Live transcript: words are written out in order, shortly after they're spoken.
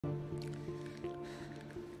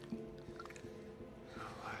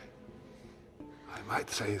might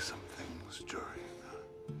say some things during.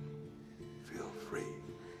 Feel free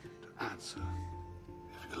to answer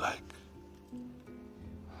if you like.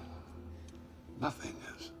 Nothing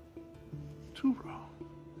is too wrong.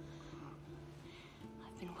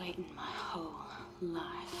 I've been waiting my whole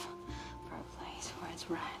life for a place where it's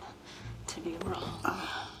right to be wrong.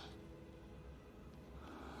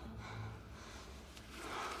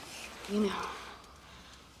 You know,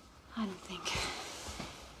 I don't think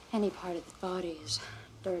any part of the body is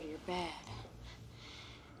dirty or bad.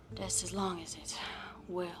 Just as long as it's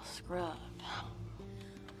well scrubbed.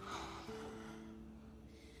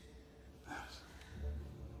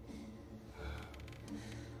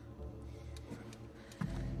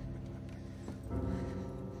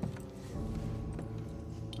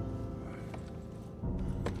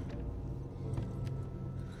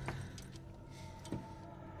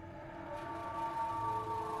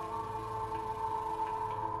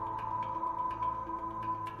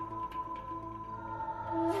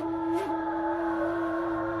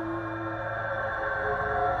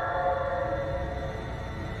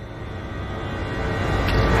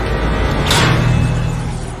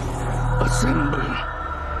 Assemble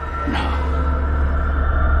now.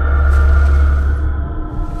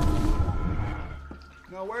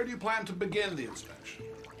 Now, where do you plan to begin the inspection?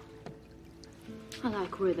 I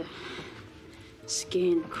like where the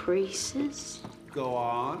skin creases. Go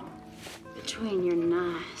on. Between your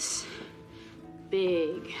nice,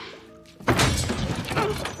 big...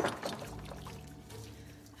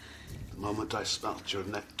 The moment I smelt your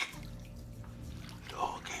neck, it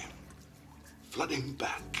all came flooding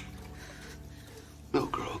back. No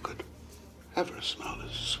girl could ever smell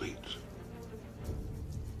as sweet.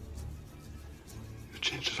 You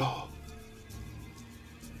changed it all.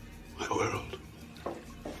 My world.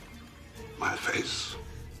 My face.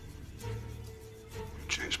 You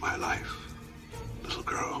changed my life, little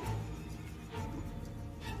girl.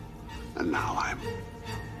 And now I'm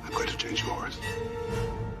going to change yours.